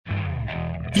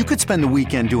You could spend the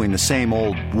weekend doing the same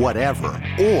old whatever,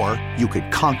 or you could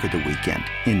conquer the weekend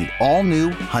in the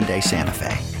all-new Hyundai Santa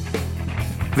Fe.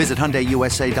 Visit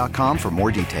HyundaiUSA.com for more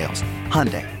details.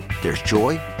 Hyundai, there's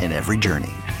joy in every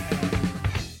journey.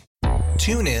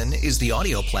 TuneIn is the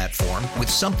audio platform with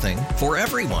something for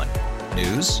everyone.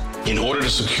 News. In order to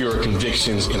secure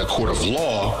convictions in a court of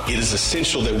law, it is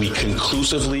essential that we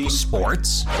conclusively.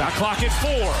 Sports. Shot clock at 4.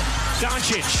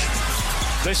 Doncic.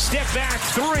 The step back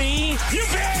 3. You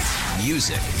bet.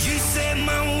 Music. You set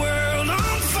my world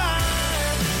on fire.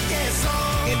 Yes,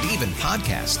 and even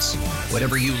podcasts.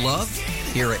 Whatever you love,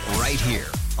 hear it right here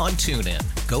on TuneIn.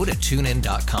 Go to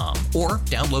TuneIn.com or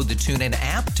download the TuneIn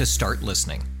app to start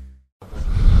listening.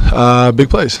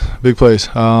 Big plays. I think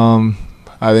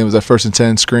it was that 1st and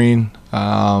 10 screen.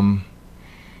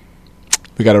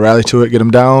 We got to rally to it, get them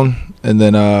down, and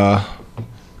then a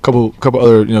couple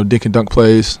other dink and dunk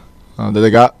plays that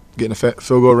they got, getting a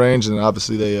field goal range, and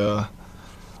obviously they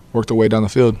worked their way down the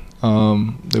field.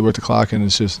 They worked the clock, and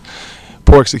it's just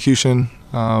poor execution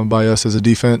by us as a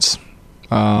defense,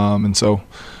 and so we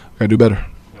got to do better.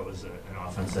 That was an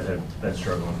offense that had been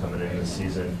struggling coming into this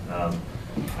season.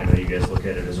 I know you guys look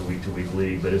at it as a week-to-week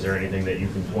league, but is there anything that you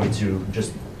can point to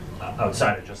just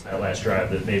outside of just that last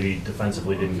drive that maybe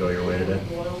defensively didn't go your way today?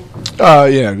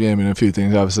 Yeah. I mean, a few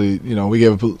things. Obviously, we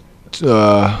gave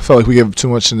felt like we gave up too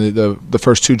much in the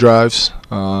first 2 drives.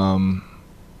 I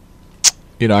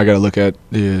got to look at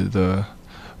the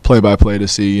play-by-play to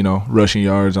see, rushing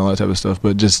yards and all that type of stuff,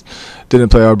 but just didn't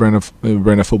play our brand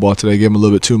of football today. Gave them a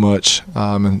little bit too much,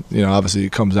 and obviously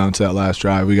it comes down to that last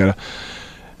drive.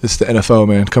 It's the NFL,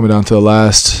 man, coming down to the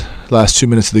last 2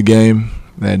 minutes of the game,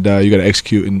 and you got to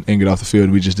execute and get off the field.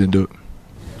 We just didn't do it.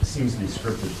 It seems to be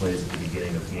scripted plays at the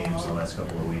beginning of games the last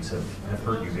couple of weeks have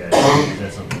hurt you guys. Is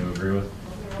that something you agree with?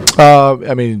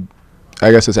 I mean,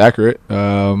 I guess it's accurate.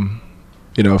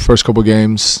 First couple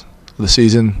games of the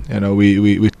season,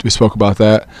 we spoke about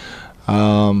that.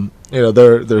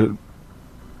 They're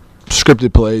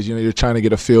scripted plays. You're trying to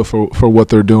get a feel for what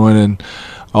they're doing, and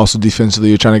also defensively,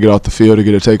 you're trying to get off the field to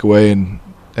get a takeaway,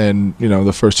 and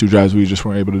the first 2 drives we just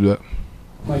weren't able to do that.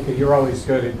 Micah, you're always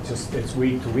good at it's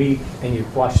week to week, and you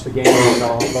flush the game and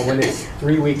all. But when it's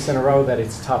 3 weeks in a row that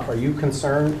it's tough, are you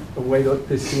concerned the way that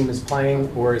this team is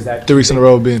playing, or is that 3 weeks in a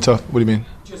row being tough? What do you mean?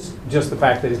 Just the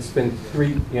fact that it's been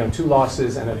 2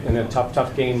 losses and a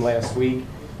tough game last week.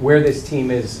 Where this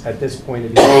team is at this point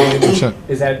of the game,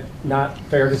 is that not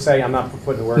fair to say? I'm not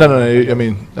putting the word. No. I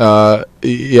mean,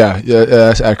 yeah,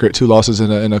 that's accurate. 2 losses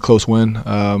in a close win.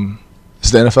 It's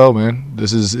the NFL, man.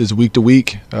 This is week to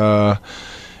week.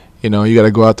 You got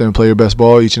to go out there and play your best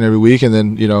ball each and every week, and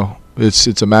then it's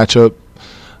a matchup.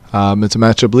 It's a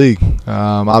matchup league.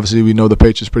 Obviously, we know the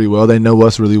Patriots pretty well. They know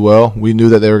us really well. We knew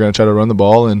that they were going to try to run the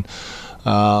ball and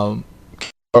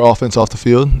our offense off the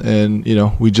field, and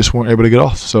we just weren't able to get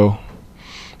off. So,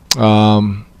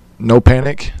 no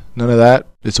panic, none of that.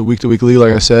 It's a week-to-week league,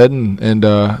 like I said, and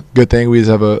good thing we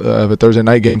have a Thursday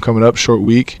night game coming up, short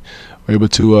week. We're able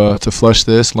to flush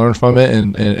this, learn from it,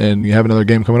 and you have another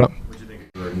game coming up. What do you think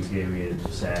of Jordan's game? He had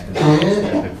a sack and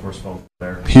a big force fumble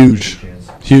there. Huge.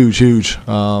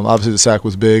 Obviously, the sack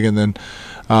was big, and then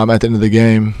at the end of the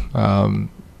game,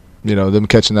 them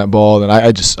catching that ball, and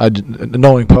I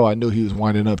knowing Poe, I knew he was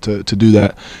winding up to do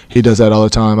that. He does that all the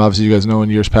time. Obviously, you guys know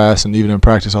in years past, and even in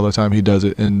practice all the time, he does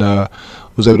it, and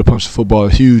was able to punch the football.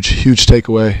 A huge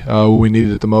takeaway when we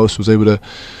needed it the most. Was able to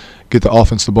get the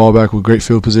offense the ball back with great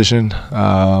field position.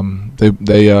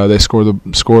 They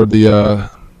scored the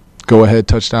go-ahead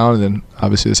touchdown, and then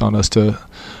obviously it's on us to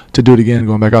do it again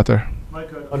going back out there.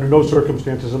 Micah, under no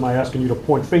circumstances am I asking you to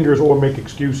point fingers or make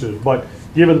excuses, but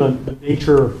given the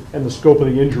nature and the scope of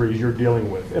the injuries you're dealing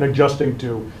with and adjusting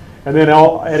to, and then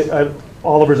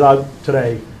Oliver's out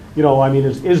today,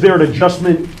 is there an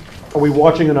adjustment? Are we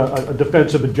watching a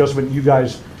defensive adjustment, you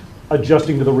guys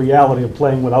adjusting to the reality of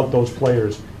playing without those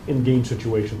players in game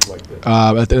situations like this?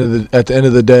 At the end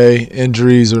of the day,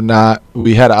 injuries or not,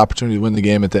 we had an opportunity to win the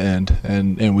game at the end,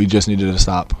 and we just needed to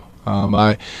stop.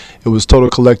 It was total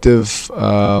collective,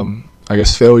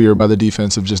 failure by the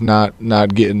defense of just not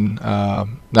getting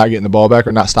the ball back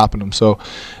or not stopping them. So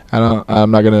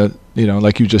I'm not gonna,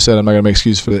 like you just said, I'm not gonna make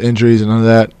excuses for the injuries and none of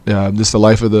that. This is the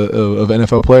life of an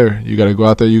NFL player. You got to go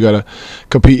out there, you got to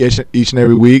compete each and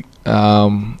every week,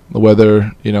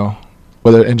 whether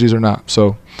injuries or not.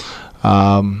 So,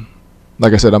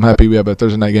 like I said, I'm happy we have a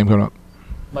Thursday night game coming up.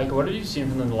 Micah, what have you seen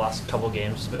from them the last couple of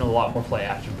games? It's been a lot more play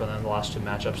action from them the last 2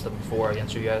 matchups than before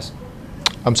against you guys.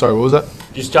 I'm sorry, what was that?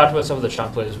 You just talked about some of the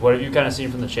chunk plays. What have you kind of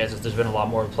seen from the chances? There's been a lot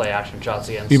more play action shots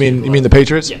against. You mean the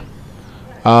Patriots? Yeah.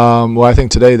 Well, I think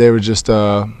today they were just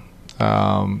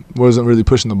wasn't really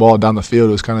pushing the ball down the field.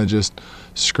 It was kind of just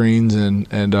screens and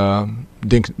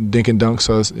dink and dunk.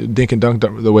 So dink and dunk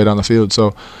the way down the field.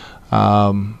 So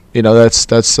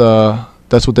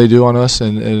that's what they do on us,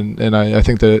 and I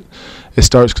think that it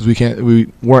starts because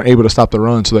we weren't able to stop the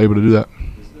run, so they're able to do that.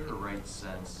 Is there a right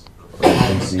sense of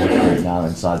urgency right now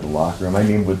inside the locker room? I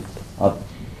mean, with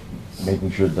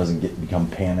making sure it doesn't become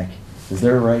panic. Is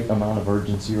there a right amount of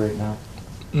urgency right now?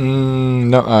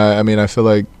 No, I mean I feel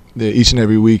like each and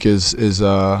every week is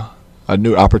a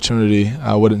new opportunity.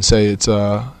 I wouldn't say it's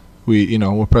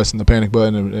we're pressing the panic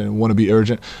button and want to be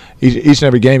urgent. Each and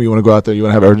every game you want to go out there, you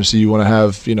want to have urgency, you want to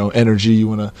have energy, you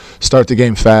want to start the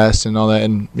game fast and all that,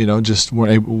 and just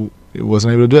wasn't able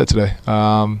to do that today.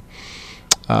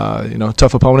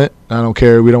 Tough opponent. I don't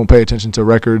care. We don't pay attention to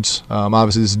records.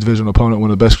 Obviously, this is a divisional opponent,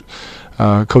 one of the best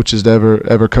coaches to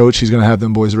ever coach. He's going to have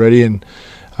them boys ready, and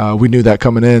we knew that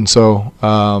coming in. So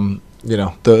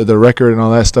the record and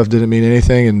all that stuff didn't mean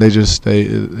anything, and they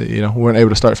weren't able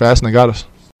to start fast, and they got us.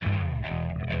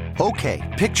 Okay,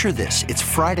 picture this. It's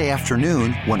Friday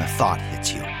afternoon when a thought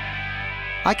hits you.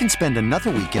 I can spend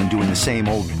another weekend doing the same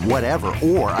old whatever,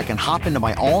 or I can hop into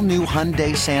my all-new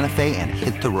Hyundai Santa Fe and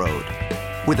hit the road.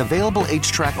 With available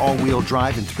H-Track all-wheel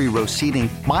drive and 3-row seating,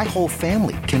 my whole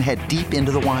family can head deep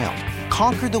into the wild.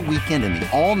 Conquer the weekend in the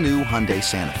all-new Hyundai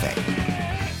Santa Fe.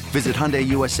 Visit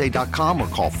HyundaiUSA.com or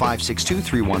call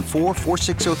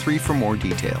 562-314-4603 for more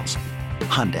details.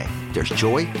 Hyundai, there's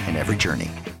joy in every journey.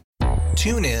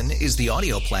 TuneIn is the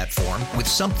audio platform with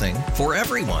something for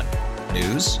everyone.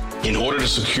 News. In order to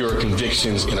secure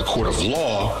convictions in a court of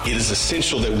law, it is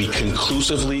essential that we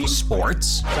conclusively.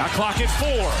 Sports. Shot clock at 4.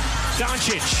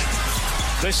 Doncic.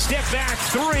 The step back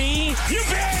 3. You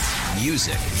bet.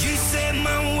 Music. You set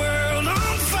my world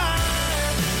on fire.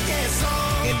 Yes,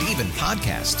 and even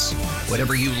podcasts.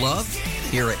 Whatever you love,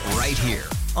 hear it right here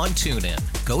on TuneIn.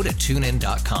 Go to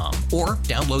TuneIn.com or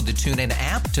download the TuneIn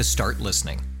app to start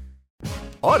listening.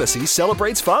 Odyssey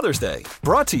celebrates Father's Day,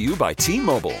 brought to you by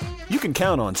T-Mobile. You can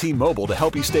count on T-Mobile to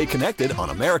help you stay connected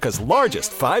on America's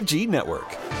largest 5G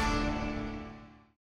network.